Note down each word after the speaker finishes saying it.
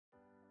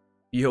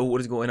Yo,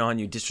 what is going on,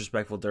 you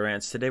disrespectful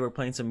Durants? Today we're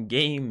playing some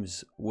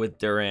games with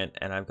Durant,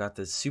 and I've got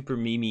this super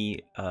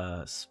memey,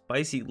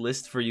 spicy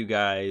list for you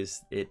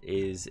guys. It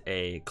is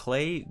a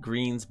clay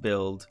greens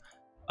build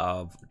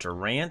of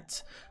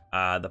Durant.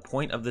 The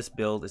point of this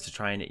build is to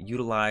try and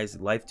utilize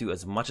Life Dew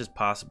as much as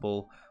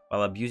possible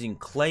while abusing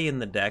clay in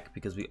the deck,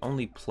 because we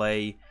only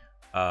play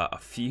a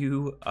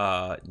few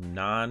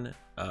non-item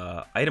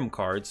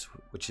cards,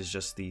 which is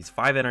just these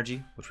 5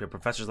 energy, which we have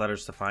Professor's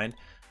Letters to find.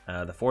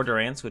 The 4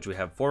 Durants, which we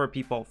have 4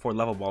 Repeat Ball, 4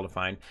 Level Ball to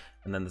find,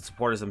 and then the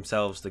supporters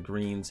themselves, the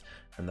greens,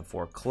 and the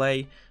 4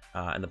 clay.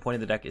 And the point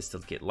of the deck is to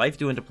get Life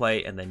Dew into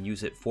play and then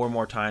use it 4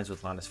 more times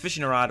with Lana's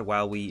Fishing Rod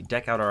while we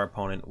deck out our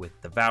opponent with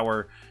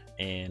Devour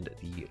and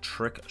the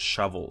Trick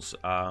Shovels.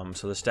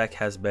 So this deck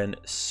has been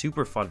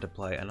super fun to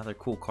play. Another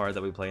cool card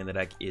that we play in the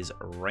deck is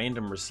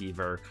Random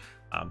Receiver.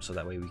 So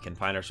that way we can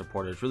find our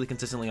supporters really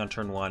consistently on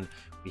turn 1.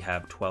 We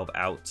have 12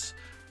 outs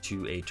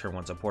to a turn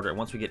 1 supporter. And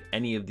once we get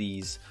any of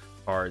these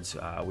cards,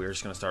 we're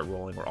just going to start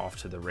rolling. We're off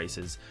to the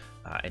races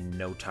in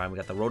no time. We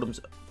got the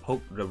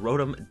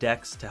Rotom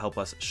Dex to help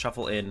us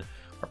shuffle in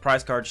our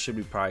prize cards. Should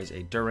we prize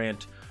a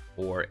Durant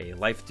or a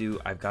Life Dew?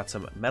 I've got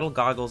some Metal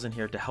Goggles in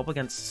here to help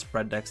against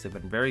spread decks. They've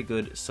been very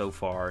good so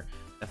far.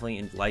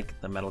 Definitely like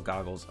the Metal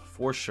Goggles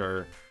for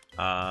sure.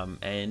 Yeah,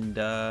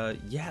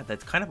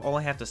 that's kind of all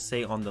I have to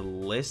say on the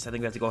list. I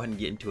think we have to go ahead and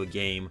get into a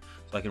game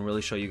so I can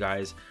really show you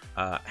guys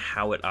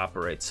how it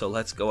operates. So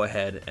let's go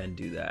ahead and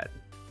do that.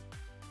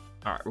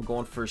 Alright, we're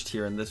going first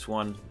here in this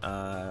one.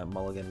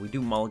 Mulligan. We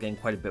do mulligan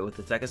quite a bit with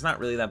this deck. It's not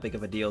really that big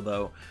of a deal,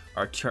 though.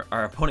 Our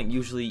opponent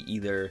usually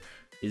either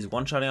is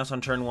one-shotting us on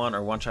turn 1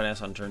 or one-shotting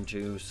us on turn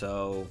 2,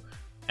 so...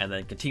 and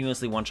then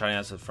continuously one-shotting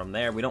us from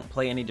there. We don't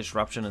play any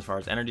disruption as far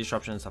as energy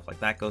disruption and stuff like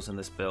that goes in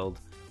this build.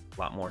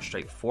 A lot more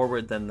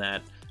straightforward than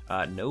that.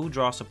 No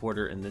draw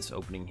supporter in this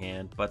opening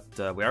hand, but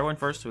we are going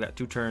first, so we got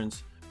 2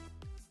 turns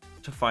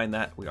to find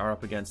that. We are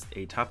up against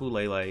a Tapu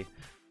Lele.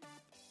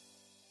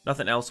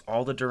 Nothing else.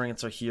 All the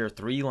Durants are here.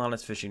 3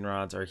 Lana's Fishing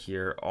Rods are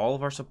here. All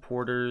of our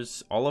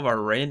supporters, all of our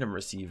random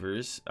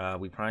receivers.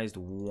 We prized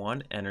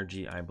 1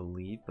 energy, I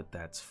believe, but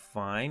that's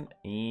fine.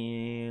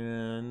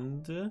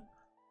 And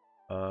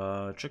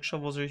Trick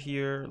Shovels are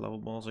here. Level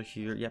Balls are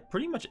here. Yeah,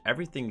 pretty much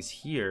everything's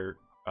here.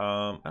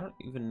 I don't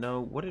even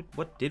know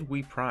what did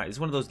we prize. It's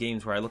one of those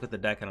games where I look at the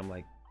deck and I'm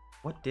like,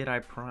 what did I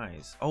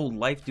prize? Oh,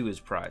 Life Dew is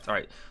prized. All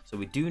right, so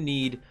we do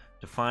need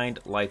to find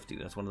Life Dew.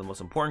 That's one of the most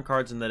important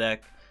cards in the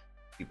deck.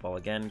 Ball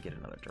again, get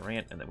another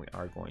Durant, and then we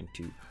are going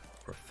to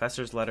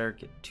Professor's Letter,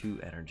 get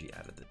 2 energy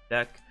out of the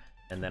deck,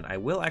 and then I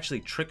will actually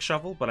Trick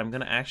Shovel, but I'm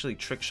going to actually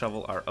Trick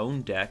Shovel our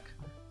own deck.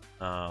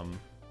 My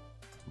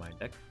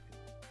deck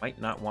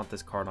might not want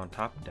this card on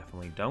top,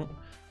 definitely don't,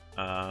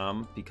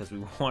 because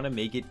we want to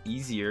make it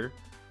easier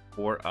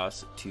for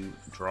us to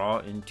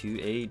draw into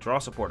a draw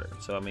supporter.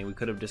 So I mean, we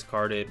could have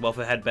discarded, well, if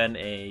it had been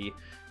a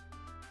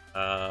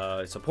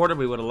supporter,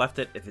 we would have left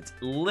it. If it's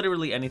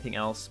literally anything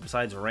else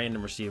besides a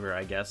random receiver,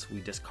 I guess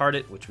we discard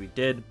it, which we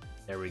did.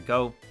 There we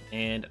go.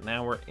 And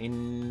now we're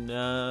in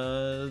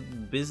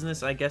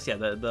business, I guess. Yeah,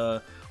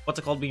 the what's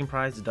it called being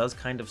prized does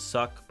kind of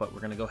suck, but we're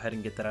gonna go ahead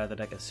and get that out of the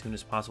deck as soon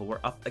as possible. We're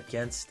up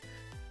against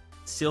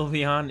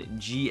Sylveon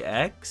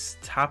GX,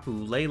 Tapu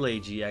Lele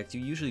GX.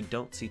 You usually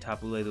don't see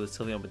Tapu Lele with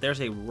Sylveon, but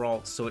there's a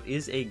Ralt, so it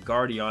is a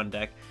Guardian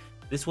deck.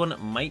 This one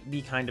might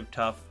be kind of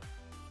tough.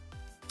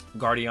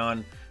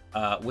 Guardian,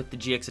 with the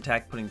GX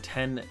attack, putting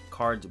 10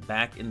 cards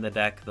back in the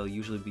deck. They'll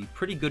usually be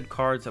pretty good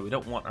cards that we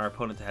don't want our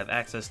opponent to have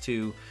access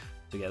to.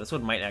 So yeah, this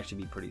one might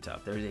actually be pretty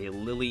tough. There's a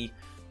Lily.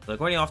 So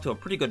going off to a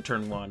pretty good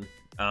turn 1.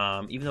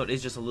 Even though it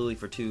is just a Lily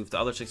for 2, if the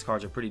other 6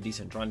 cards are pretty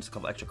decent, drawing just a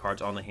couple extra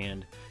cards on the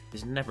hand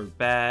is never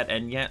bad.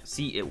 And yeah,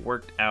 see, it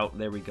worked out.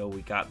 There we go.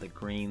 We got the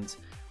greens.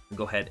 We'll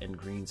go ahead and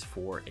greens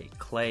for a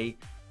Clay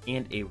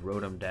and a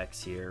Rotom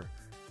Dex here.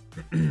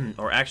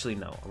 Or actually,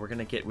 no, we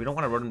don't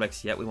want a Rotom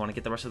Dex yet. We want to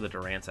get the rest of the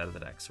Durants out of the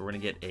deck. So we're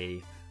going to get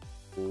a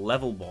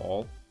Level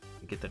Ball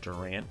to get the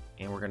Durant,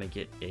 and we're going to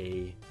get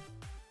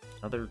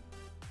another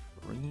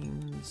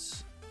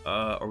greens,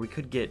 or we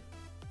could get,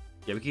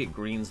 yeah, we could get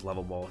greens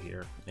Level Ball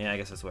here. Yeah, I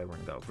guess that's the way we're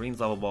going to go.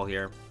 Greens Level Ball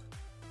here.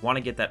 Want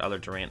to get that other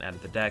Durant out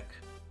of the deck.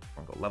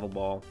 We're going to go Level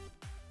Ball,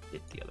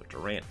 get the other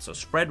Durant. So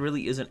spread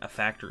really isn't a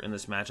factor in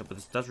this matchup, but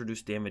this does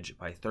reduce damage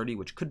by 30,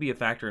 which could be a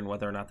factor in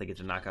whether or not they get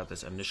to knock out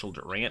this initial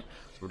Durant.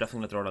 So we're definitely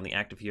going to throw it on the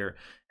active here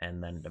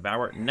and then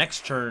Devour.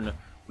 Next turn,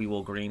 we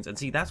will greens. And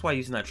see, that's why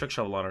using that Trick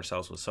Shovel on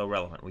ourselves was so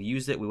relevant. We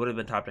used it. We would have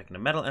been top decking a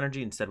Metal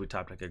Energy. Instead, we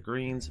top deck a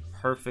greens.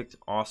 Perfect.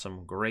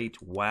 Awesome.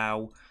 Great.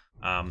 Wow.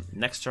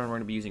 Next turn, we're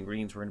going to be using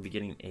greens. We're going to be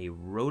getting a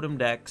Rotom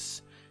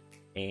Dex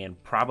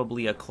and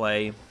probably a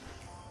Clay.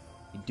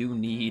 We do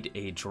need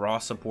a draw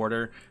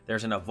supporter.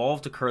 There's an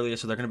evolve to Curlia,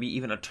 so they're going to be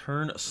even a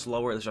turn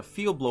slower. There's a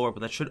field blower,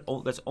 but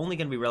that's only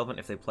going to be relevant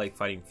if they play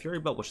Fighting Fury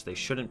Belt, which they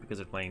shouldn't because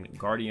they're playing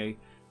Guardian.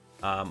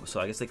 So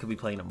I guess they could be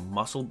playing a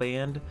Muscle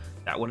Band.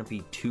 That wouldn't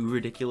be too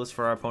ridiculous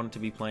for our opponent to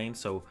be playing.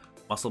 So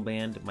Muscle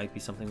Band might be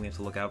something we have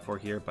to look out for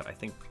here, but I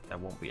think that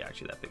won't be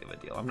actually that big of a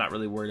deal. I'm not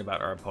really worried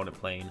about our opponent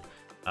playing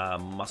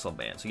Muscle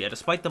Band. So yeah,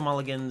 despite the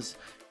mulligans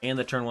and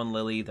the turn 1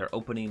 Lily, their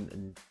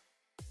opening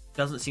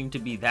doesn't seem to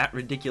be that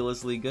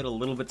ridiculously good. A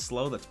little bit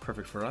slow. That's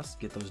perfect for us.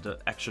 Get those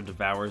extra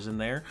Devours in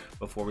there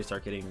before we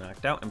start getting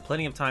knocked out, and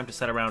plenty of time to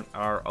set around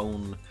our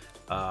own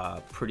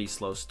pretty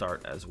slow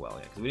start as well.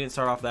 Yeah, because we didn't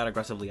start off that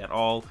aggressively at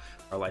all.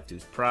 Our life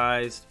due's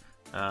prized.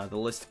 The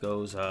list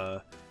goes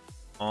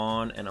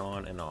on and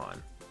on and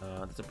on.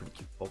 That's a pretty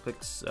cute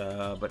Vulpix,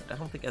 but I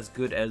don't think as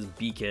good as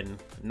Beacon.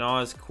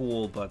 Gnaw is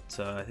cool, but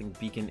I think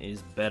Beacon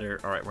is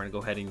better. All right, we're gonna go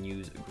ahead and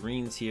use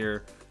greens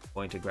here.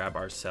 Going to grab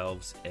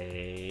ourselves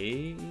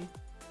a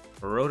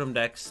Rotom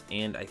Dex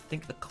and I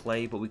think a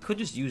Clay, but we could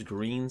just use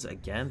greens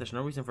again. There's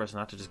no reason for us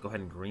not to just go ahead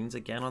and greens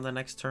again on the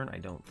next turn, I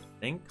don't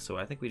think. So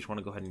I think we just want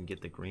to go ahead and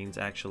get the greens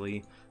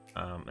actually.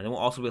 And then we'll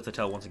also be able to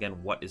tell once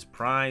again what is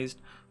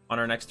prized on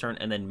our next turn,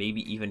 and then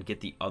maybe even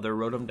get the other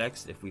Rotom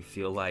Dex if we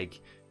feel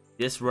like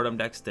this Rotom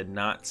Dex did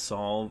not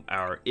solve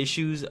our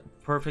issues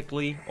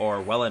perfectly or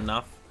well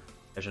enough.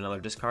 There's another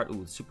discard.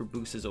 Ooh, Super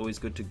Boost is always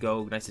good to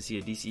go. Nice to see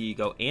a DCE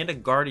go and a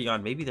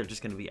Guardian. Maybe they're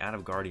just going to be out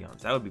of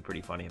Guardians. That would be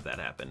pretty funny if that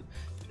happened.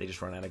 If they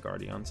just run out of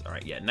Guardians. All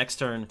right, yeah, next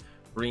turn,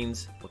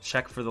 greens. We'll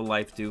check for the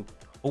life dew.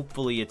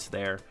 Hopefully it's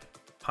there.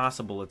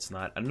 Possible it's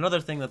not. Another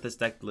thing that this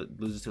deck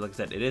loses to, like I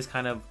said, it is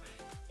kind of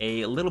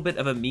a little bit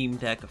of a meme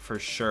deck for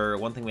sure.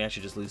 One thing we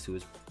actually just lose to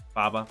is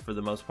Faba for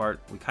the most part.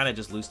 We kind of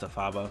just lose to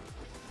Faba.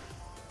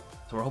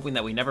 So we're hoping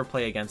that we never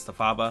play against the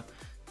Faba.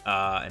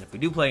 And if we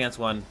do play against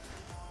one,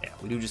 yeah,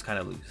 we do just kind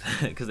of lose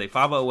because they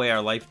Faba away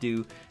our life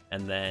dew,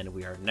 and then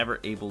we are never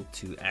able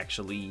to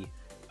actually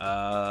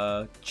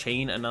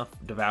chain enough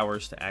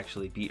Devours to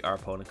actually beat our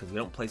opponent, because we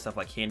don't play stuff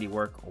like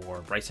Handiwork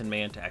or Bryson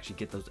Man to actually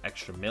get those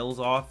extra mills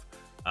off,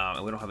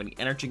 and we don't have any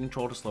energy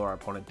control to slow our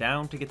opponent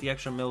down to get the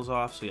extra mills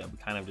off. So yeah, we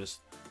kind of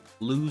just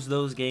lose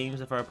those games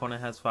if our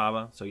opponent has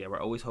Faba. So yeah,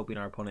 we're always hoping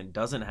our opponent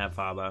doesn't have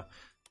Faba.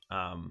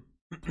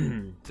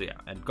 So yeah,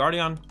 and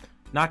Guardian,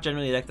 not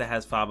generally a deck that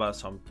has Faba,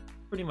 so I'm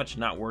pretty much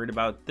not worried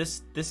about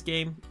this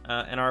game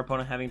and our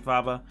opponent having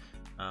Faba,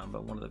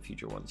 but one of the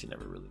future ones you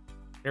never really.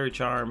 Fairy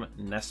Charm,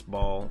 Nest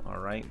Ball, all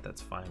right,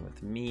 that's fine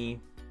with me.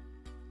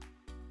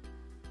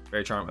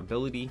 Fairy Charm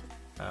ability,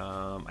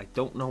 I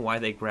don't know why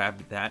they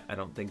grabbed that. I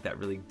don't think that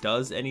really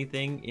does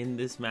anything in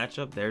this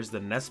matchup. There's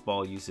the Nest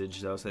Ball usage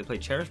though, so they play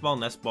Cherish Ball,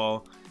 Nest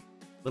Ball,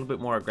 a little bit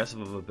more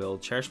aggressive of a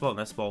build. Cherish Ball,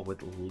 Nest Ball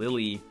with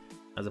Lily,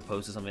 as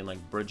opposed to something like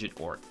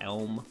Bridget or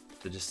Elm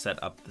to just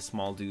set up the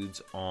small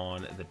dudes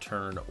on the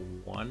turn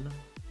 1.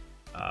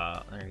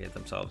 They're gonna get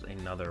themselves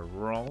another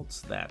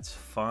Ralts. That's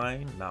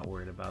fine, not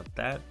worried about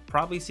that.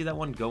 Probably see that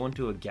one go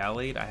into a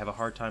Gallade. I have a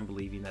hard time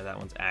believing that that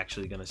one's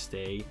actually gonna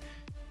stay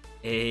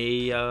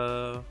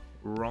a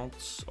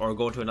Ralts or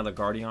go into another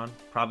Guardian.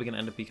 Probably gonna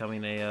end up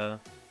becoming a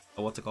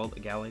what's it called, a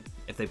Gallade,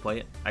 if they play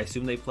it. I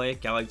assume they play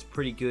it. Gallade's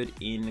pretty good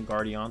in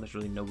Guardian. There's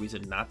really no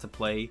reason not to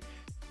play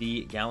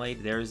the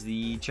Gallade. There's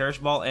the Cherish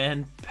Ball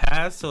and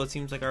pass, so it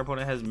seems like our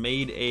opponent has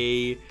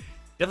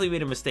definitely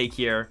made a mistake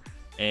here.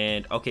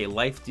 And okay,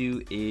 life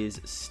dew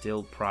is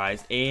still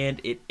prized, and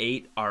it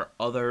ate our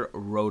other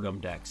Rotom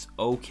Dex.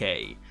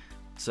 Okay,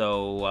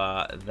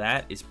 so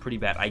that is pretty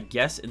bad. I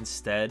guess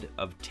instead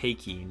of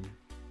taking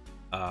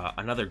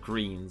another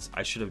greens,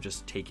 I should have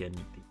just taken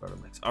the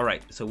Rotom Dex. All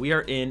right, so we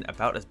are in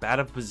about as bad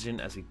of a position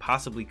as we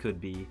possibly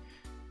could be.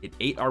 It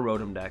ate our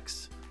Rotom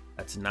Dex.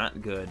 That's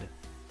not good.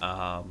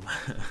 Go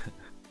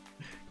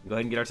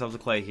ahead and get ourselves a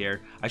Clay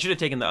here. I should have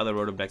taken the other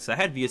Rotom Dex. I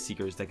had Via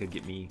Seekers that could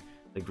get me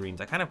the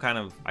greens. I kind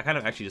of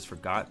actually just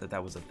forgot that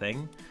that was a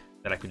thing,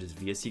 that I could just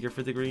Via Seeker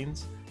for the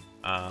greens.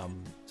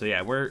 So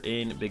yeah, we're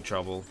in big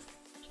trouble.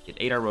 It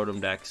ate our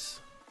Rotom Dex.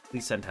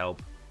 Please send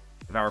help.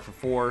 Devour for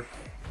 4.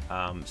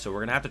 So we're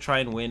gonna have to try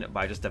and win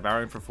by just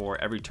devouring for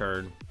 4 every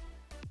turn.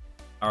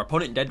 Our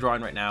opponent dead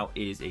drawing right now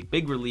is a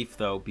big relief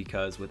though,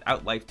 because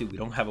without life dew, we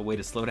don't have a way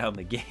to slow down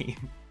the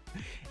game.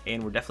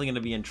 And we're definitely going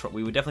to be in trouble.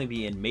 We would definitely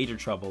be in major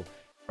trouble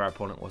if our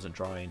opponent wasn't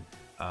drawing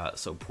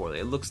so poorly.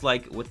 It looks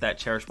like with that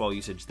Cherish Ball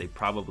usage, they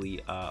probably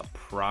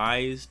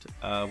prized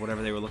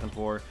whatever they were looking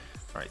for.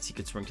 All right,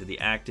 Secret Spring to the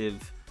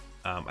active.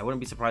 I wouldn't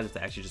be surprised if they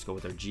actually just go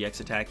with their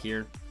GX attack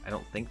here. I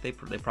don't think they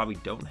probably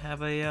don't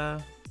have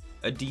a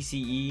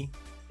DCE.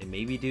 They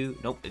maybe do.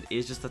 Nope, it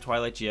is just the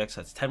Twilight GX.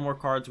 That's 10 more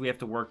cards we have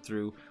to work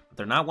through. But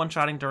they're not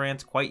one-shotting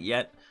Durant quite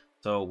yet,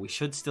 so we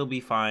should still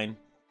be fine.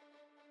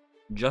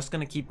 Just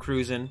gonna keep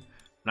cruising,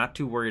 not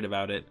too worried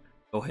about it.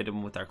 Go hit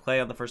him with our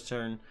Clay on the first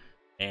turn,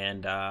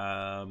 and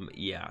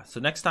yeah. So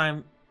next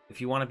time,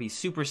 if you want to be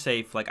super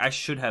safe, like I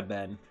should have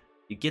been,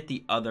 you get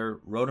the other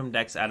Rotom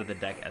Dex out of the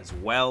deck as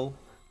well.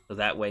 So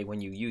that way,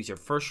 when you use your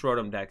first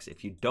Rotom Dex,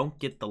 if you don't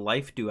get the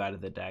life dew out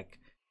of the deck,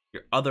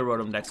 your other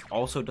Rotom Dex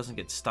also doesn't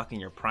get stuck in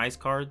your prize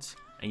cards,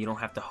 and you don't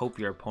have to hope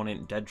your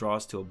opponent dead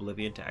draws to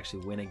Oblivion to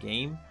actually win a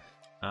game.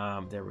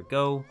 There we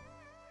go.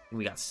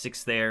 We got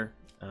 6 there.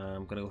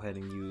 I'm gonna go ahead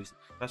and use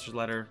Professor's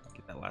Letter,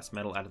 get that last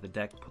metal out of the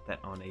deck, put that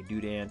on a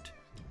Dudant,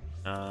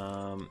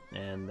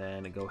 and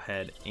then go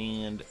ahead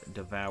and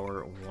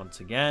devour once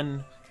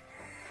again.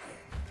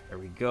 There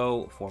we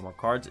go. 4 more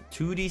cards.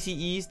 2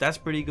 DCEs. That's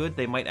pretty good.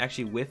 They might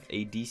actually whiff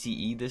a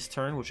DCE this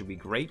turn, which would be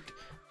great.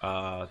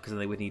 Because then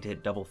they would need to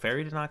hit double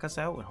fairy to knock us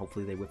out. And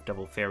hopefully they whiff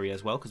double fairy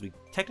as well. Because we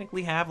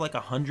technically have like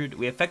 100.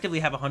 We effectively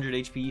have 100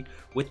 HP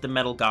with the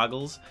metal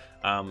goggles.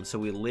 So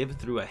we live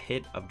through a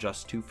hit of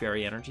just 2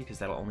 fairy energy. Because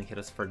that'll only hit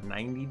us for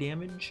 90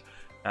 damage.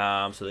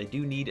 So they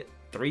do need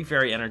 3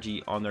 fairy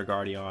energy on their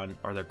Guardian.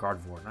 Or their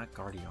Gardevoir, not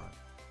Guardian.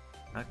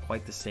 Not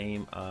quite the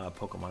same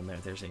Pokemon there.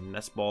 There's a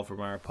Nest Ball from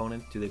our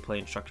opponent. Do they play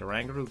Instructor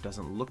Rangaroo?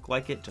 Doesn't look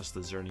like it. Just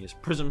the Xerneas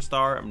Prism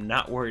Star. I'm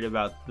not worried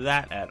about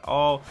that at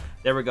all.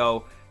 There we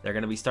go. They're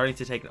going to be starting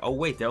to take... Oh,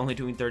 wait. They're only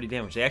doing 30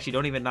 damage. They actually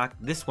don't even knock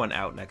this one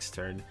out next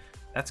turn.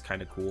 That's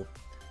kind of cool.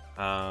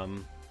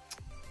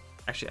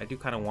 Actually, I do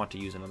kind of want to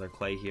use another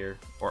Clay here.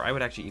 Or I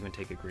would actually even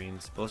take a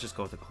Greens. But let's just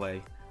go with the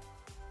Clay.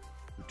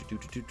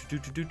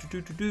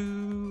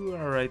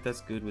 Alright,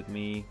 that's good with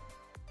me.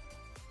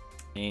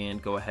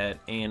 And go ahead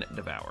and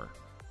devour.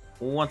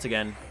 Once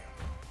again,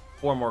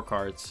 4 more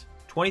cards.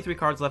 23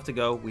 cards left to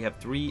go. We have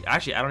 3.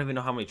 Actually, I don't even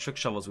know how many Trick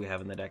Shovels we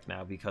have in the deck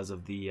now because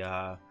of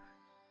the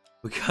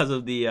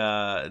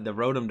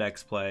Rotom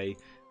Dex play.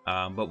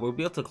 But we'll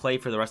be able to Clay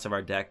for the rest of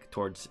our deck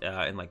towards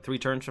in like 3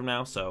 turns from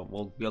now. So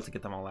we'll be able to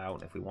get them all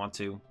out if we want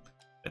to.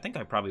 I think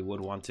I probably would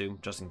want to,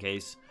 just in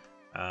case.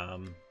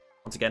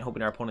 Once again,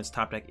 hoping our opponent's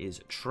top deck is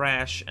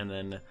trash, and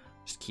then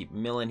just keep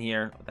milling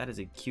here. That is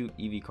a cute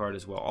EV card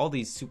as well. All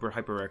these super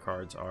hyper rare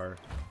cards are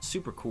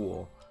super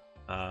cool.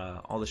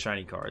 All the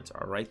shiny cards.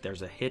 All right,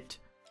 there's a hit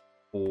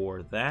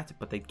for that,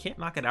 but they can't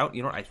knock it out.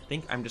 You know what? I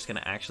think I'm just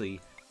gonna actually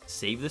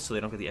save this so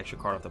they don't get the extra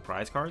card off the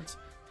prize cards,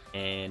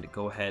 and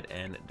go ahead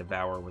and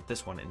devour with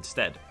this one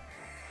instead.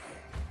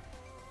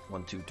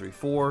 1, 2, 3,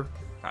 4.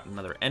 Got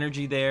another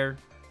energy there.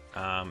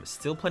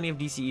 Still plenty of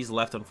DCEs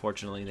left,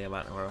 unfortunately. They're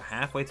about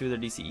halfway through their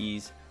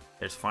DCEs.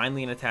 There's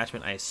finally an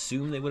attachment. I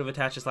assume they would have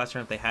attached this last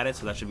turn if they had it,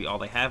 so that should be all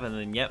they have. And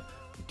then, yep,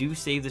 we do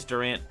save this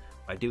Durant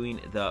by doing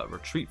the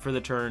retreat for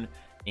the turn.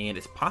 And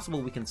it's possible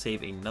we can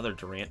save another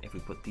Durant if we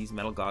put these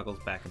metal goggles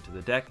back into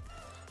the deck.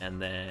 And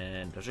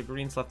then there's a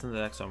greens left in the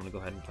deck, so I'm going to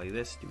go ahead and play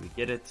this. Do we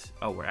get it?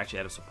 Oh, we're actually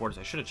out of supporters.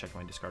 I should have checked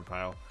my discard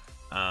pile.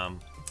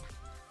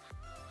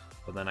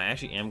 But then I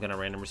actually am going to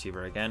random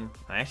receiver again.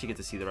 I actually get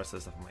to see the rest of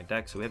the stuff in my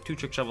deck. So we have 2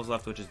 Trick Shovels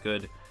left, which is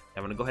good.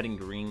 I'm going to go ahead and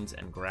greens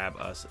and grab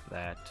us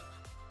that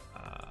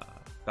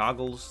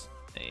goggles,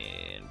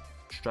 and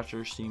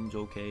stretcher seems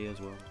okay as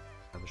well.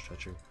 Have a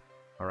stretcher.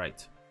 All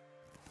right.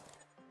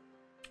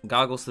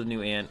 Goggles to the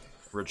new ant.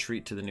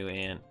 Retreat to the new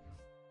ant.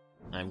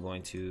 I'm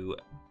going to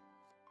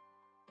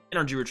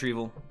Energy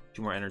Retrieval.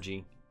 2 more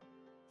energy.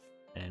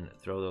 And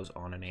throw those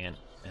on an ant.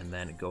 And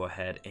then go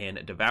ahead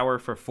and devour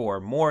for 4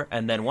 more.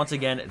 And then once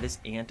again, this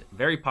ant,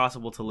 very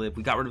possible to live.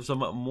 We got rid of some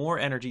more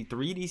energy.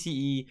 3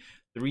 DCE,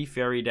 3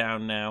 fairy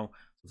down now.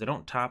 So if they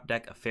don't top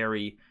deck a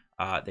fairy,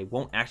 they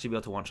won't actually be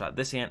able to one-shot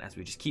this ant, as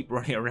we just keep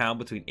running around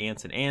between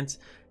ants and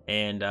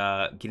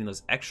getting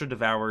those extra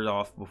devours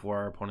off before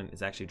our opponent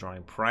is actually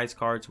drawing prize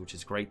cards, which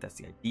is great. That's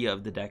the idea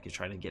of the deck, is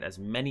trying to get as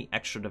many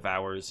extra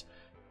devours.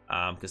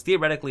 Because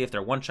theoretically, if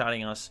they're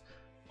one-shotting us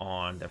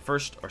on their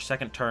first or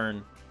second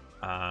turn,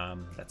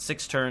 that's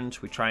 6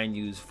 turns. We try and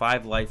use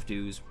 5 life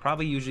dews.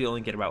 Probably usually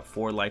only get about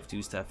 4 life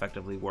dews to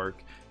effectively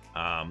work.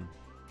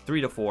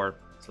 3 to 4.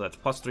 So that's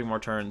plus 3 more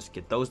turns.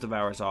 Get those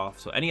devours off.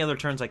 So any other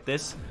turns like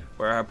this,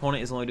 where our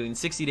opponent is only doing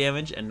 60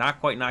 damage and not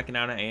quite knocking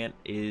out an ant,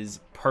 is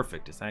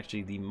perfect. It's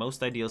actually the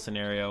most ideal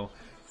scenario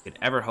you could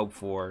ever hope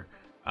for.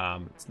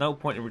 It's no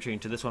point in retreating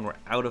to this one. We're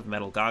out of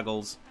metal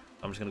goggles.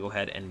 I'm just going to go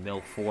ahead and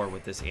mill 4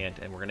 with this ant,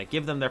 and we're going to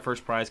give them their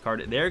first prize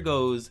card. There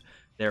goes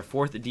their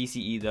 4th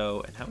DCE,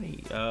 though. And how many?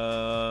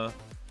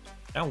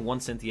 Down 1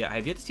 Cynthia. I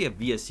have yet to see a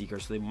Via Seeker,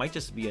 so they might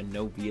just be a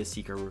no Via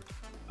Seeker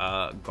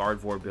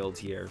Gardevoir build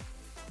here,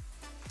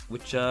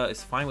 which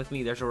is fine with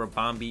me. There's a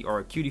Rabombi, or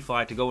a Cutie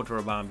Fly to go into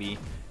Rabombi.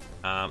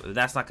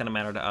 That's not going to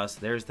matter to us.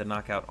 There's the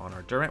knockout on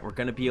our Durant. We're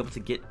going to be able to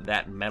get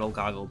that metal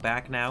goggle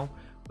back now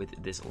with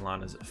this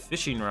Lana's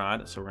Fishing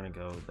Rod. So we're going to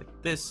go like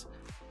this.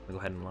 We'll go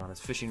ahead and Lana's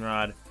Fishing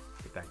Rod.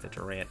 Get back the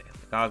Durant and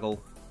the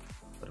goggle.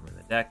 Put them in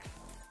the deck.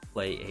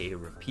 Play a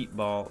repeat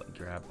ball.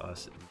 Grab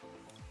us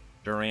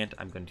Durant.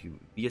 I'm going to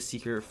be a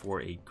Seeker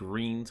for a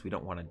greens. We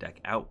don't want to deck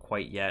out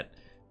quite yet.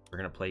 We're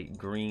going to play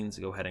greens.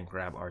 Go ahead and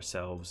grab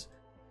ourselves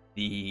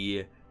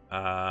the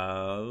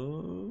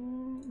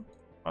probably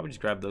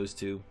just grab those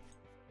 2.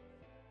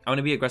 I'm going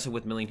to be aggressive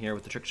with milling here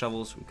with the Trick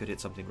Shovels. We could hit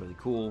something really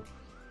cool,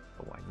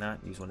 but why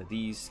not use one of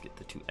these, get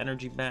the 2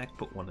 energy back,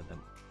 put one of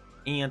them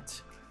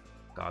ant,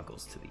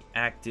 goggles to the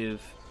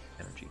active,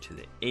 energy to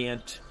the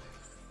ant,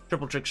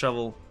 triple Trick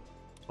Shovel,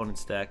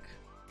 opponent's deck.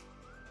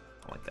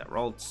 I like that.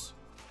 Rolls.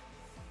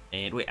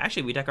 And wait,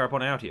 actually we deck our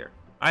opponent out here.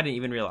 I didn't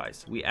even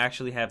realize we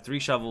actually have 3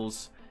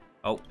 shovels.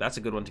 Oh, that's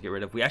a good one to get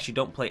rid of. We actually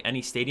don't play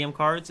any stadium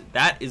cards.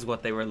 That is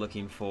what they were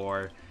looking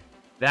for.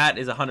 That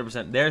is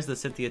 100%. There's the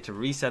Cynthia to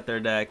reset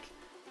their deck.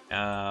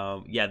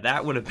 Yeah,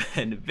 that would have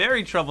been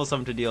very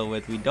troublesome to deal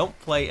with. We don't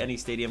play any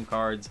stadium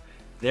cards.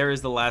 There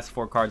is the last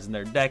 4 cards in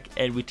their deck,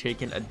 and we've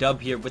taken a dub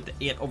here with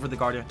the ant over the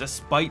Guardian,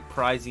 despite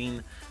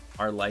prizing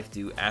our life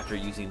do after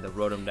using the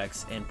Rotom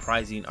Dex and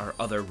prizing our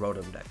other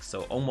Rotom Dex.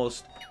 So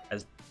almost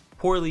as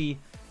poorly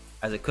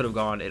as it could have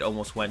gone, it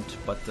almost went,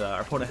 but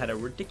our opponent had a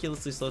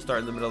ridiculously slow start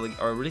in the middle of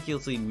the, or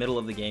ridiculously middle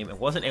of the game, and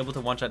wasn't able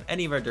to one-shot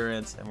any of our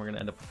Durants, and we're gonna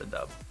end up with the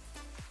dub.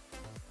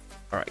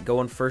 All right,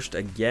 going first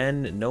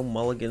again, no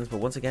mulligans, but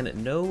once again,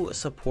 no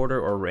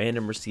supporter or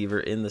random receiver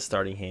in the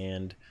starting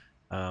hand.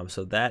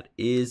 So that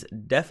is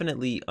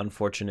definitely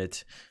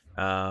unfortunate.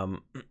 Our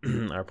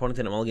opponent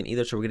didn't mulligan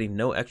either, so we're getting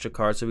no extra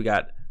cards. So we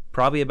got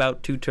probably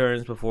about 2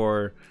 turns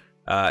before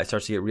it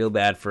starts to get real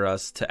bad for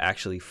us to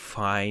actually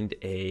find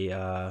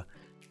a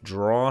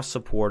draw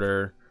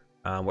supporter.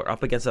 We're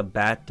up against a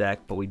bat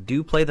deck, but we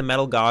do play the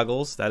metal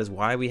goggles. That is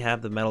why we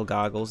have the metal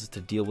goggles, is to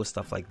deal with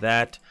stuff like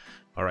that.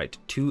 All right,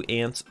 2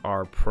 ants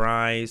are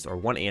prized, or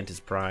 1 ant is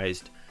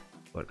prized.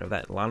 What grab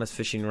that? Lana's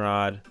fishing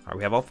rod. All right,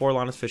 we have all 4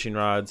 Lana's fishing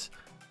rods.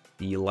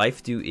 The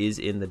life dew is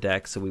in the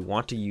deck, so we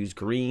want to use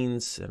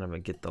greens, and I'm gonna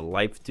get the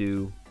life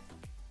dew,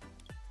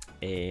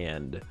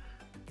 and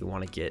we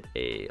want to get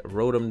a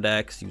Rotom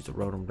Dex. Use the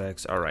Rotom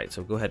Dex. All right,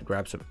 so go ahead and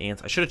grab some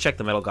ants. I should have checked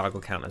the metal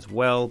goggle count as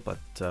well, but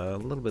a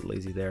little bit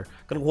lazy there.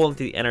 Gonna hold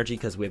into the energy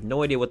because we have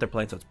no idea what they're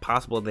playing, so it's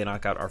possible they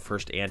knock out our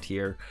first ant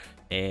here,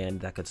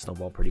 and that could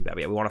snowball pretty bad.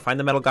 But yeah, we want to find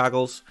the metal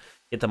goggles,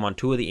 get them on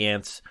 2 of the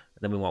ants,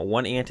 and then we want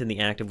 1 ant in the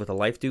active with a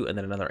life dew, and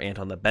then another ant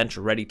on the bench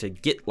ready to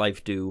get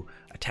life dew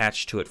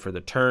attached to it for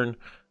the turn.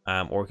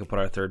 Or we can put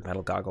our 3rd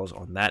metal goggles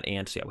on that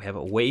ant. So yeah, we have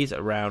ways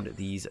around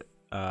these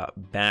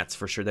bats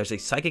for sure. There's a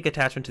psychic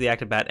attachment to the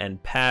active bat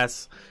and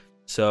pass.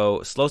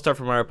 So slow start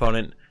from our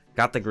opponent.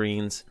 Got the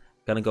greens.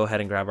 Gonna go ahead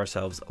and grab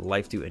ourselves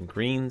life dew and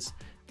greens.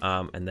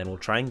 And then we'll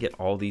try and get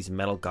all these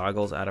metal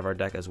goggles out of our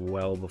deck as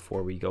well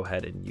before we go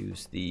ahead and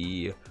use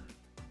the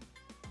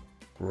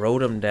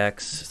Rotom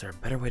Dex. Is there a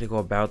better way to go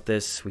about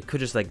this? We could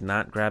just like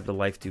not grab the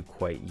life dew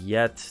quite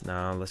yet.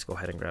 Now let's go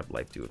ahead and grab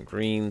life dew and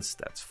greens.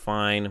 That's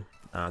fine.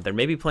 They're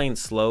maybe playing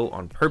slow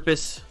on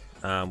purpose.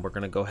 We're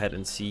gonna go ahead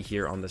and see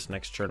here on this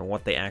next turn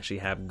what they actually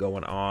have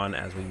going on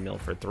as we mill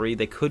for 3.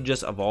 They could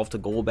just evolve to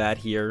Golbat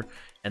here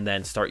and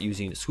then start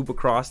using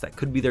Supercross. That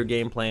could be their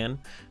game plan.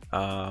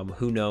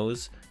 Who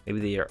knows?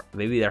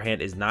 Maybe their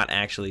hand is not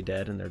actually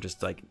dead and they're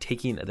just like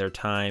taking their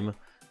time.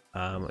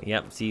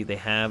 Yep, see, they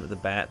have the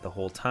bat the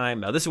whole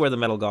time. Now this is where the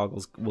metal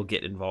goggles will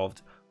get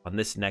involved on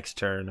this next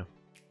turn.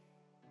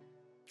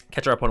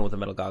 Catch our opponent with the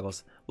metal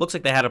goggles. Looks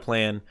like they had a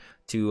plan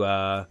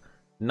to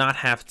not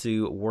have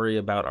to worry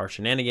about our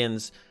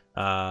shenanigans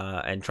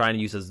and trying to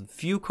use as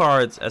few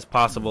cards as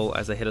possible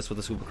as they hit us with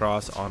a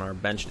Supercross on our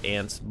benched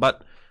ants.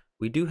 But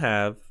we do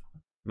have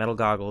metal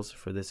goggles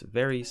for this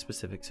very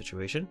specific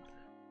situation.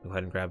 Go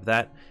ahead and grab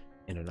that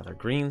and another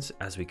greens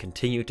as we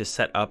continue to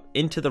set up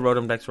into the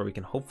Rotom Dex where we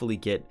can hopefully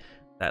get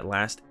that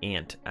last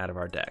ant out of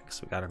our deck.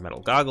 So we got our metal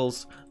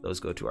goggles.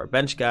 Those go to our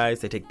bench guys.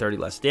 They take 30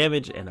 less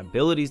damage and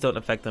abilities don't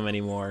affect them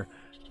anymore.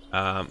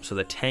 So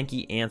the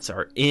tanky ants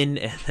are in,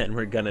 and then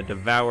we're gonna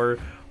devour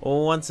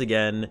once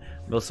again,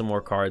 mill some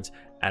more cards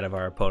out of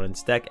our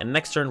opponent's deck. And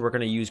next turn we're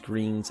gonna use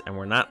greens, and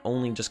we're not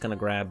only just gonna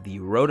grab the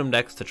Rotom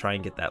Dex to try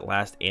and get that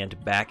last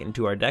ant back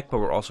into our deck, but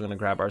we're also gonna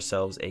grab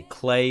ourselves a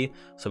clay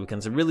so we can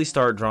really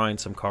start drawing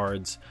some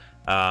cards.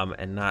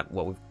 And not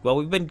what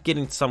we've been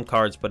getting some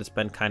cards, but it's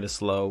been kind of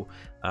slow.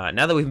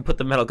 Now that we've put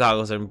the metal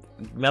goggles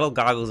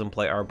in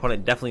play, our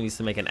opponent definitely needs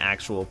to make an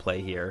actual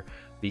play here,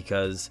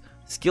 because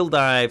skill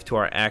dive to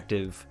our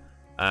active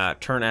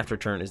turn after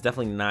turn is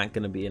definitely not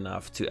going to be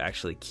enough to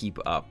actually keep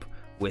up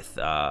with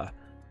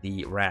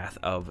the wrath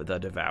of the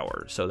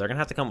Devourer. So they're going to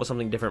have to come up with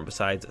something different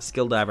besides a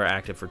skill dive or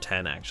active for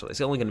 10. Actually,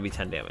 it's only going to be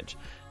 10 damage.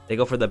 They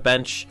go for the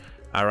bench.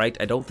 All right,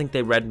 I don't think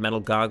they read metal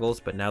goggles,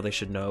 but now they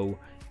should know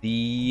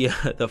the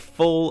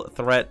full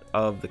threat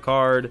of the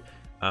card.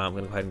 I'm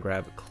going to go ahead and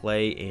grab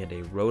clay and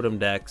a Rotom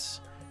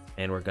Dex,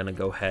 and we're going to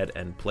go ahead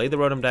and play the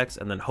Rotom Dex,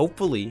 and then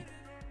hopefully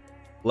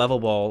level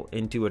ball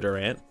into a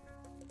Durant.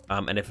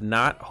 And if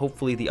not,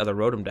 hopefully the other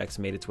Rotom Dex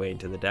made its way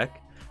into the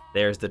deck.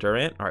 There's the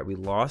Durant. All right, we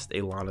lost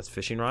a Lana's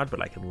fishing rod,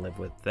 but I can live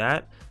with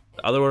that.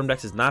 The other Rotom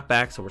Dex is not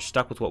back, so we're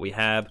stuck with what we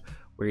have.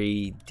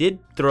 We did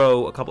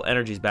throw a couple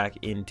energies back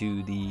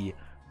into the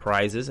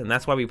prizes, and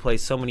that's why we play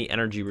so many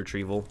Energy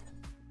Retrieval,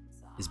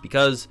 is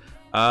because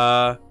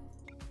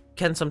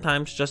can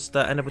sometimes just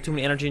end up with too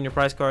many energy in your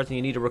prize cards and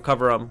you need to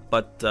recover them,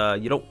 but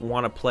you don't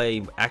want to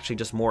play actually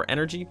just more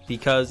energy,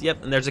 because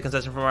yep, and there's a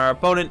concession from our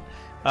opponent.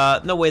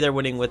 No way they're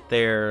winning with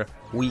their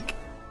weak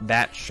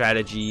bat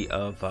strategy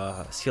of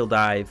skill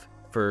dive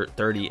for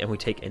 30, and we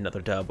take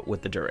another dub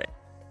with the Durant.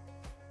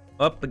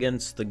 Up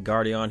against the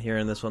Guardian here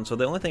in this one. So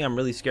the only thing I'm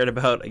really scared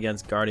about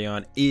against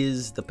Guardian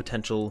is the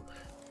potential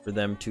for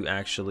them to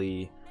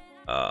actually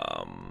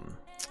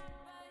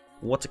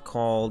what's it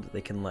called,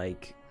 they can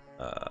like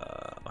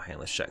okay,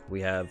 let's check.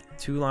 We have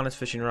 2 Lana's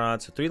fishing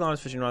rods, so 3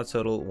 Lana's fishing rods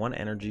total, 1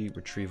 energy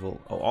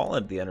retrieval. Oh, all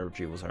of the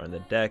energy retrievals are in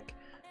the deck.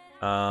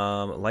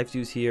 Life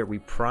dews here. We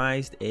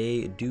prized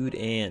a dude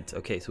ant.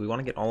 Okay, so we want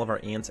to get all of our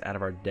ants out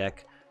of our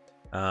deck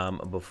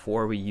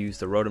before we use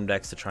the Rotom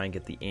Dex to try and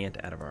get the ant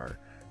out of our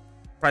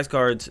prize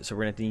cards. So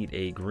we're gonna need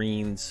a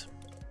greens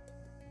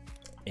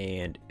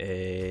And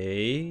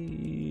a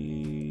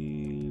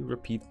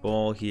repeat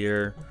ball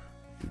here.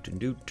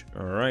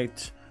 All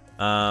right.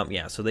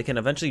 Yeah, so they can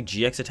eventually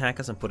GX attack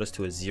us and put us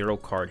to a 0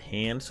 card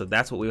hand. So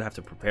that's what we have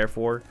to prepare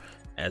for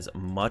as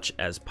much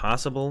as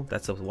possible.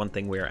 That's the one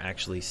thing we are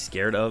actually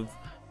scared of.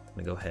 I'm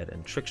gonna go ahead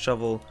and Trick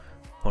Shovel.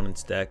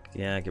 Opponent's deck,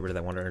 yeah, get rid of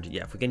that Wonder Energy.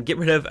 Yeah, if we can get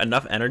rid of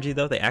enough energy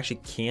though, they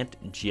actually can't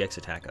GX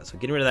attack us. So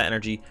getting rid of that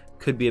energy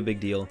could be a big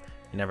deal.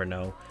 You never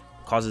know.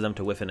 Causes them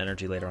to whiff an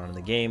energy later on in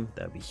the game.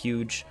 That would be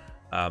huge.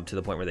 To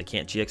the point where they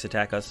can't GX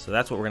attack us. So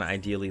that's what we're going to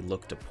ideally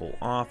look to pull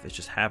off, is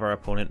just have our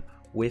opponent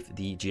with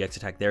the GX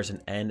attack. There's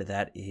an end.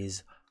 That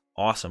is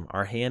awesome.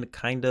 Our hand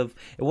kind of,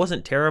 it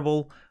wasn't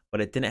terrible, but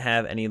it didn't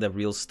have any of the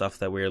real stuff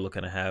that we were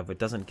looking to have. It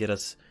doesn't get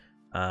us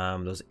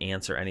those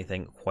ants or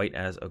anything quite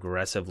as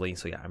aggressively.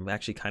 So yeah, I'm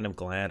actually kind of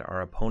glad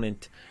our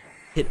opponent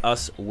hit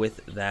us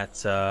with that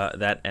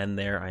that end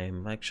there. I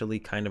am actually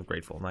kind of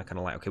grateful. I'm not going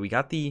to lie. Okay, we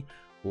got the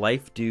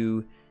Life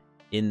Dew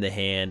in the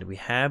hand. We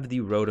have the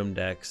Rotom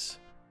Dex.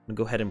 I'm gonna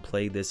go ahead and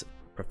play this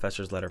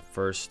Professor's Letter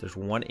first. There's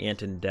one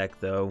ant in deck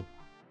though,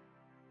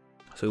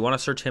 so we want to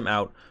search him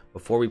out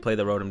before we play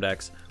the Rotom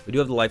Dex. We do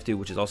have the Life Dew,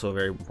 which is also a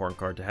very important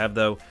card to have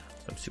though,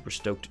 so I'm super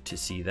stoked to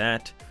see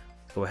that.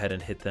 Let's go ahead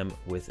and hit them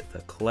with the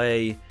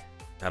clay.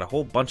 Got a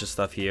whole bunch of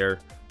stuff here.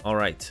 All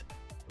right,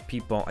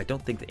 Repeat Ball. I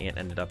don't think the ant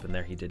ended up in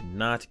there. He did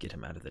not. Get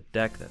him out of the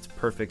deck. That's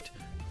perfect.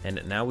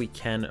 And now we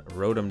can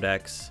Rotom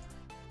Dex.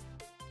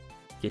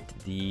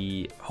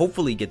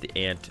 Hopefully get the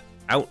ant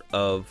out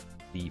of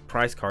the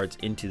prize cards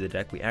into the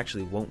deck. We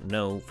actually won't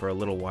know for a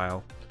little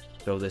while.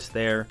 Throw this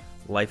there.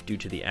 Life Dew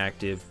to the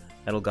active.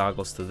 Metal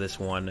Goggles to this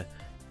one.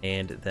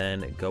 And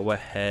then go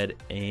ahead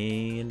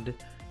and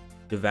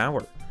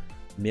devour.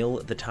 Mill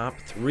the top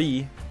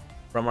 3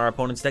 from our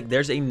opponent's deck.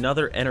 There's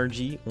another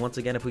energy. Once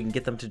again, if we can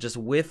get them to just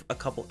whiff a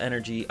couple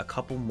energy a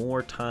couple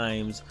more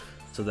times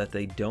so that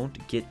they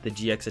don't get the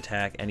GX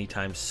attack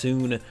anytime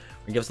soon, and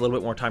give us a little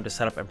bit more time to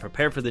set up and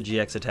prepare for the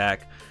GX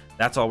attack.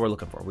 That's all we're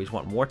looking for. We just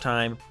want more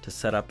time to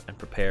set up and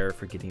prepare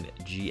for getting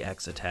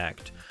GX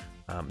attacked.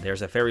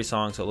 There's a fairy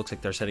song, so it looks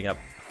like they're setting up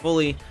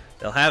fully.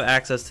 They'll have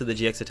access to the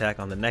GX attack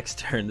on the next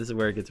turn. This is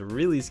where it gets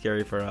really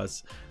scary for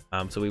us.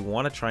 So we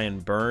want to try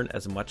and burn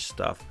as much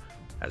stuff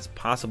as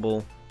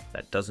possible.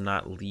 That does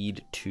not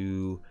lead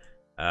to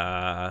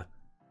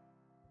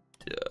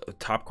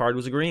top card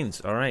was the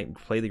greens. All right,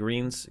 play the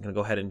greens. I'm gonna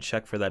go ahead and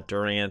check for that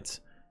Durant.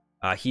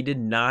 He did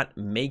not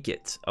make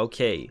it.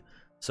 Okay,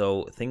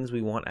 so things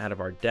we want out of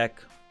our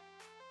deck.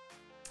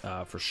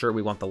 For sure,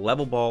 we want the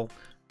level ball,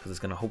 because it's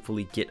gonna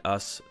hopefully get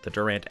us the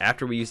Durant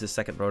after we use the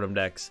second Rotom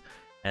Dex.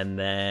 And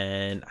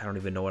then I don't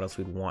even know what else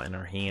we'd want in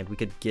our hand. We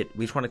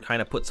just want to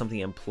kind of put something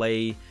in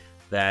play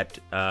that,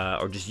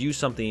 or just use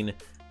something.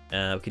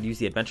 We could use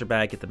the Adventure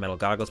Bag, get the Metal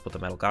Goggles, put the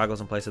Metal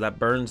Goggles in place. So that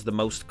burns the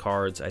most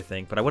cards, I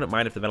think. But I wouldn't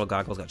mind if the Metal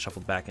Goggles got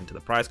shuffled back into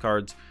the prize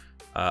cards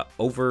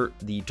over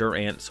the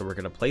Durant. So we're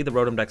going to play the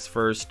Rotom Dex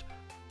first.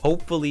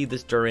 Hopefully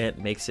this Durant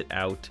makes it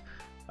out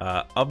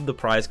of the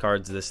prize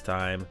cards this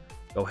time.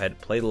 Go ahead,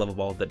 play the level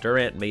ball. The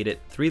Durant made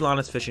it. 3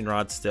 Lana's Fishing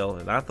Rods still.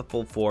 Not the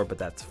full 4, but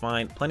that's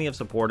fine. Plenty of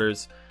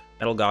supporters.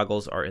 Metal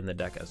Goggles are in the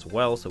deck as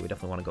well, so we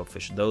definitely want to go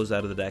fish those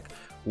out of the deck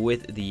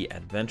with the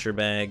Adventure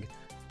Bag.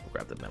 We'll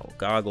grab the Metal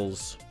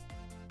Goggles.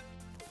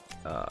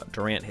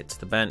 Durant hits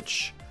the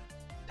bench.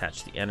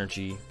 Attach the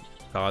Energy.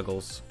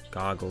 Goggles.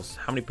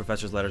 How many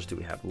Professor's Letters do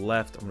we have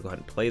left? I'm going to go ahead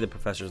and play the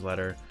Professor's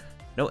Letter.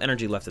 No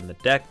energy left in the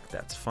deck.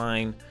 That's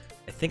fine.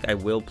 I think I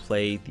will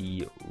play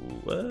the...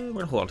 we're going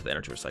to hold on to the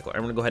Energy Recycle.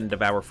 I'm going to go ahead and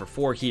Devour for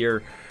 4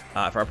 here.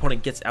 If our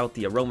opponent gets out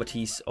the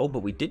Aromatisse... Oh,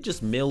 but we did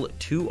just mill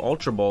 2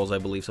 Ultra Balls, I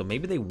believe. So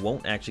maybe they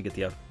won't actually get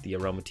the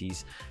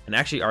Aromatisse. And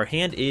actually, our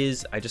hand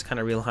is, I just kind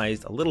of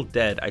realized, a little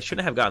dead. I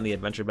shouldn't have gotten the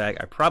Adventure Bag.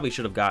 I probably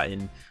should have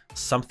gotten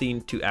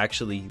something to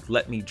actually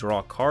let me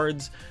draw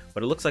cards.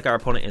 But it looks like our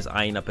opponent is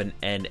eyeing up an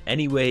N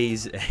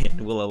anyways.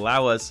 And will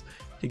allow us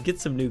to get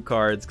some new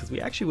cards. Because we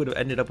actually would have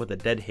ended up with a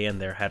dead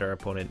hand there had our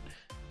opponent...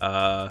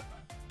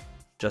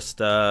 just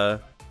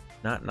not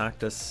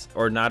knocked us,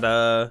 or not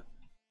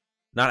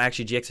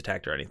actually GX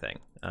attacked or anything.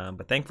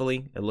 But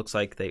thankfully, it looks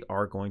like they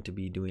are going to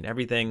be doing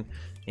everything,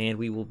 and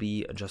we will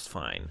be just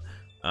fine.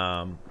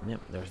 Yep,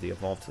 there's the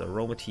Evolve to the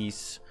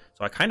Aromatisse.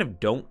 So I kind of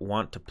don't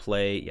want to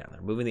play... Yeah,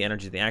 they're moving the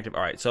energy to the active.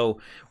 All right, so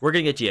we're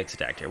going to get GX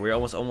attacked here. We're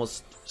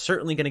almost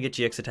certainly going to get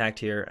GX attacked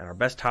here. And our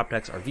best top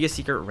decks are Via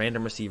Seeker,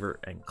 Random Receiver,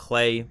 and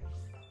Clay.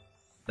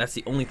 That's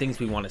the only things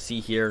we want to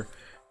see here.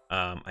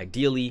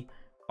 Ideally...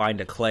 find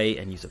a Clay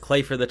and use a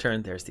Clay for the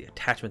turn. There's the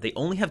attachment. They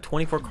only have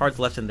 24 cards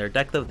left in their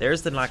deck, though.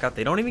 There's the knockout.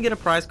 They don't even get a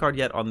prize card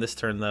yet on this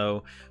turn,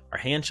 though. Our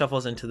hand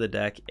shuffles into the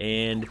deck,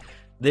 and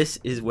this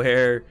is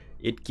where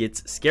it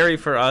gets scary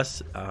for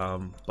us.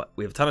 But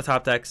we have a ton of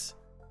top decks.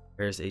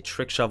 There's a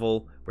Trick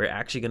Shovel. We're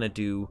actually going to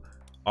do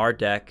our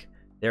deck.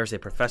 There's a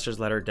Professor's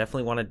Letter.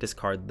 Definitely want to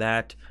discard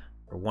that.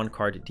 We're 1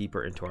 card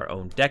deeper into our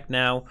own deck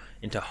now,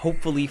 into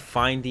hopefully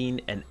finding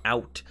an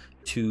out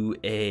to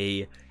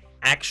a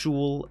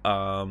actual...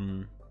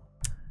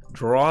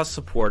 draw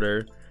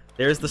supporter.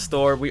 There's the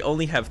store. We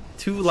only have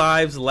 2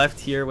 lives left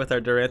here with our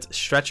Durant.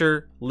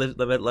 Stretcher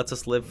lets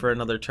us live for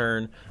another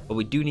turn, but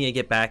we do need to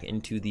get back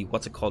into the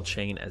what's it called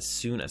chain as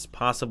soon as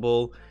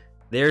possible.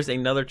 There's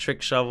another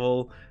Trick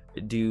Shovel.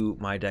 Do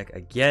my deck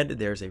again.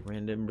 There's a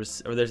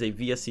there's a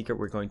Via Secret.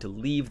 We're going to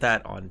leave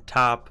that on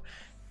top.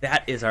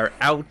 That is our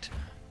out.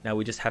 Now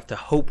we just have to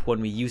hope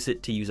when we use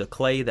it to use a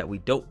clay that we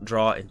don't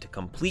draw into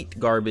complete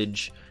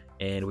garbage,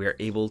 and we are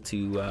able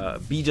to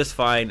be just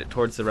fine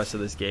towards the rest of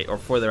this game, or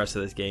for the rest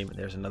of this game.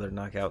 There's another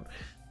knockout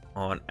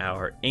on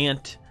our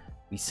ant.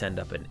 We send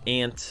up an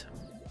ant.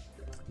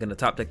 I'm gonna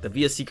top deck the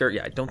Via Seeker.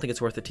 Yeah, I don't think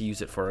it's worth it to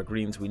use it for our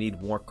greens. We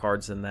need more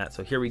cards than that.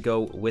 So here we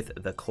go with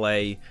the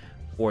clay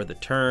for the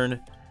turn.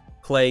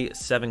 Clay,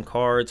 7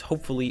 cards.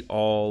 Hopefully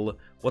all,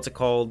 what's it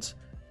called?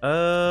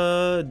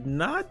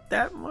 Not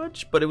that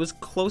much, but it was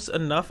close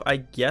enough, I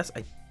guess.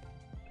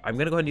 I'm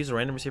gonna go ahead and use a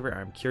random receiver.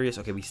 I'm curious.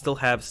 Okay, we still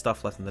have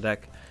stuff left in the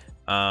deck.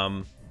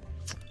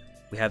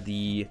 We have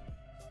the,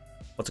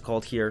 what's it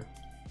called here?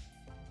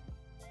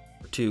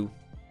 For 2.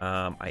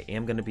 I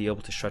am going to be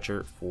able to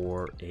stretcher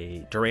for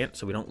a Durant,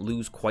 so we don't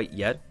lose quite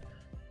yet.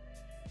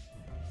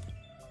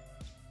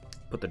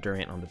 Put the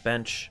Durant on the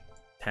bench,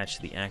 attach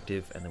to the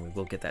active, and then we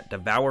will get that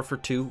Devour for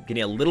 2,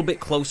 getting a little bit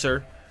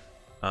closer.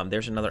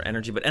 There's another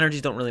energy, but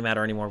energies don't really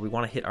matter anymore. We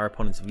want to hit our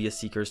opponents Via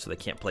Seekers so they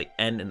can't play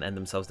end and end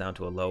themselves down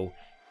to a low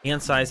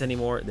hand size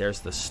anymore. There's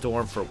the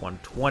Storm for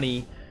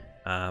 120.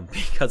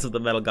 Because of the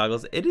metal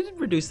goggles, it did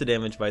reduce the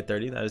damage by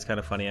 30. That is kind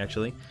of funny,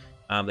 actually.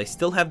 They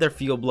still have their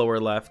field blower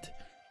left,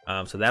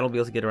 so that'll be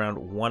able to get around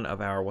one of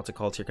our what's it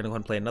called here. Gonna go ahead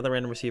and play another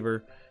random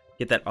receiver,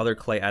 get that other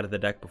clay out of the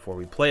deck before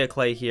we play a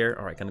clay here.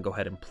 All right, gonna go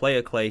ahead and play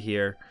a clay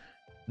here.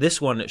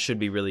 This one should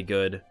be really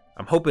good.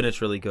 I'm hoping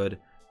it's really good.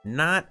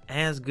 Not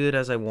as good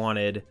as I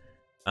wanted.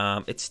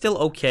 It's still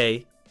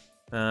okay.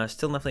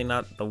 Still definitely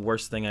not the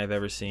worst thing I've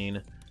ever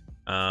seen.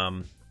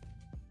 From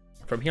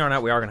here on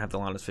out, we are gonna have the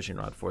Lana's fishing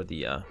rod for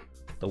the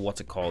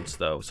what's it called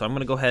though. So I'm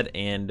gonna go ahead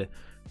and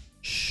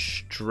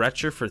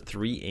stretcher for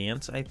 3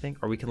 ants, I think,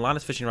 or we can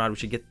Lana's fishing rod. We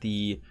should get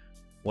the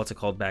what's it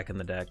called back in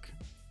the deck,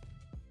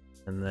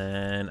 and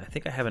then I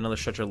think I have another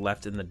stretcher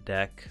left in the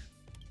deck.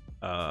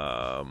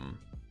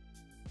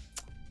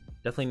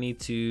 Definitely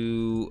need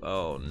to,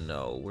 oh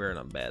no, we're in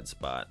a bad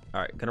spot. All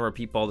right, gonna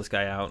repeat ball this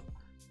guy out,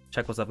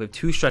 check what's up. We have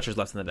 2 stretchers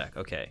left in the deck.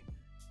 Okay,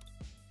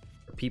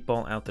 repeat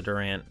ball out the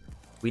Durant.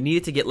 We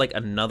needed to get like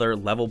another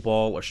level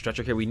ball or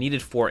stretcher here. We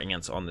needed 4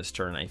 ants on this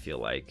turn, I feel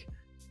like.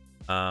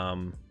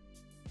 Go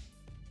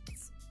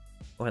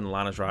ahead and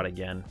Lana's Rod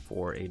again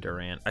for a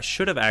Durant. I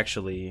should have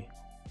actually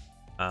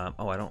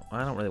oh, I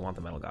don't really want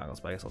the metal goggles,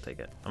 but I guess I'll take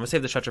it. I'm gonna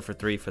save the stretcher for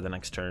 3 for the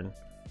next turn.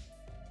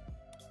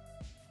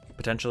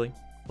 Potentially.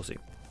 We'll see.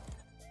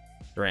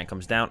 Durant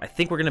comes down. I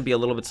think we're gonna be a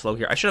little bit slow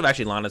here. I should have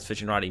actually Lana's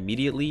fishing rod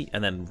immediately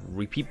and then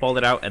repeat balled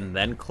it out and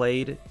then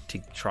clayed to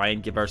try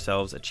and give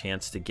ourselves a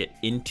chance to get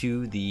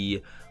into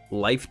the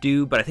life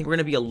dew, but I think we're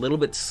gonna be a little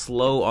bit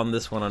slow on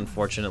this one,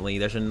 unfortunately.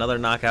 There's another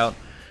knockout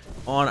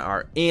on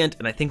our ant,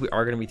 and I think we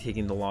are gonna be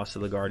taking the loss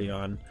of the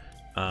Guardian.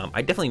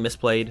 I definitely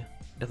misplayed.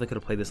 Definitely could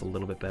have played this a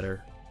little bit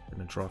better. I'm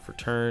gonna draw for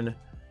turn.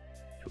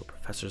 Do a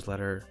Professor's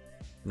Letter.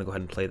 I'm gonna go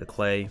ahead and play the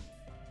clay.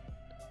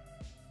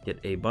 Get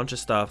a bunch of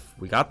stuff.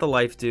 We got the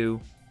life dew.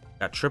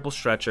 Got triple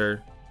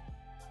stretcher.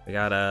 We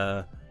got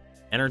a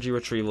energy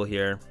retrieval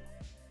here.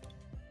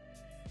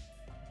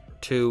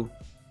 2.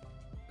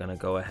 Gonna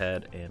go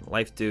ahead and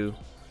life dew.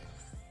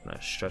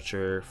 Gonna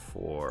stretcher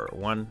for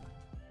 1.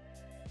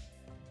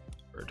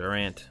 For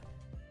Durant.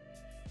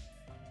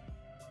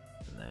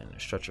 And then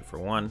stretcher for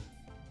 1.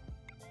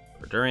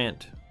 For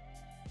Durant.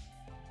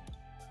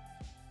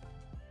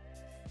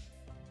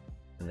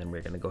 And then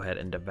we're going to go ahead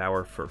and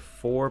Devour for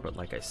 4. But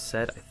like I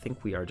said, I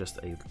think we are just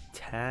a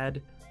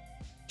tad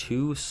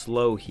too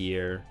slow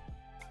here.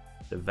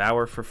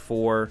 Devour for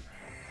 4.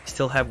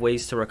 Still have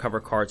ways to recover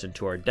cards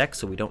into our deck,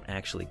 so we don't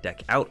actually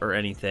deck out or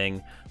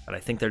anything. But I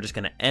think they're just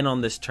going to end on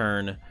this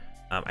turn.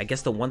 I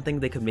guess the one thing,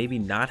 they could maybe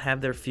not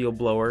have their field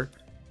blower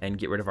and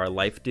get rid of our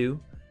life dew.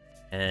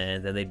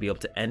 And then they'd be able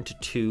to end to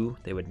 2.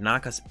 They would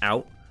knock us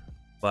out.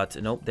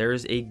 But nope,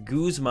 there's a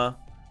Guzma.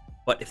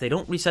 But if they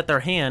don't reset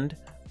their hand,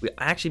 we'll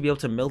actually be able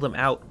to mill them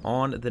out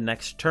on the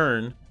next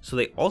turn. So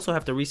they also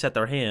have to reset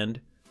their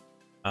hand.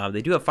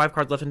 They do have 5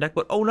 cards left in deck,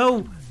 but oh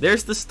no,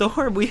 there's the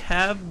Storm. We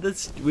have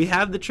this. We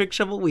have the Trick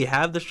Shovel. We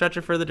have the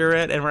stretcher for the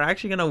Durant, and we're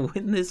actually gonna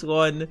win this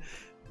one,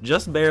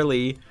 just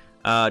barely.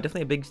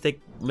 Definitely a big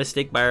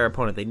mistake by our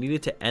opponent. They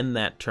needed to end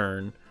that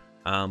turn,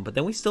 but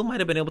then we still might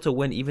have been able to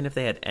win even if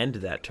they had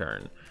ended that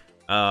turn.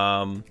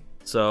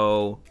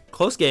 So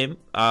close game,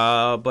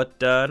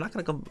 but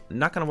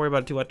not gonna worry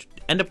about it too much.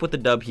 End up with the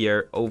dub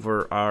here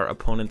over our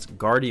opponent's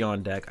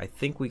Guardian deck. I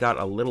think we got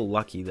a little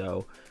lucky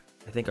though.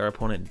 I think our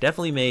opponent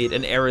definitely made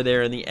an error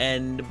there in the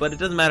end, but it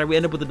doesn't matter. We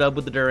end up with the dub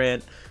with the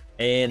Durant,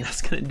 and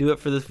that's gonna do it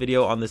for this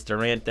video on this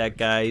Durant deck,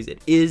 guys.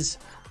 It is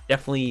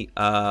definitely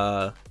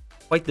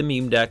quite the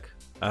meme deck.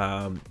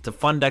 It's a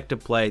fun deck to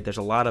play. There's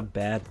a lot of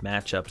bad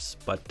matchups,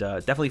 but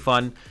definitely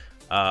fun.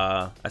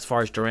 As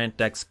far as Durant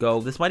decks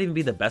go, this might even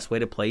be the best way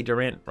to play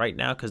Durant right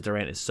now, because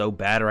Durant is so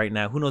bad right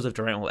now. Who knows if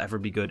Durant will ever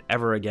be good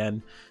ever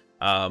again.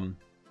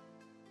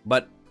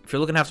 But if you're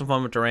looking to have some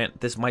fun with Durant,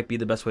 this might be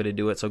the best way to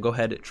do it. So go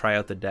ahead, try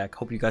out the deck.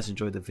 Hope you guys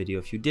enjoyed the video.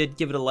 If you did,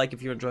 give it a like.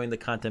 If you're enjoying the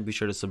content, be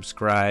sure to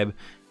subscribe.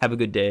 Have a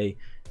good day.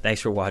 Thanks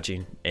for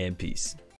watching, and peace.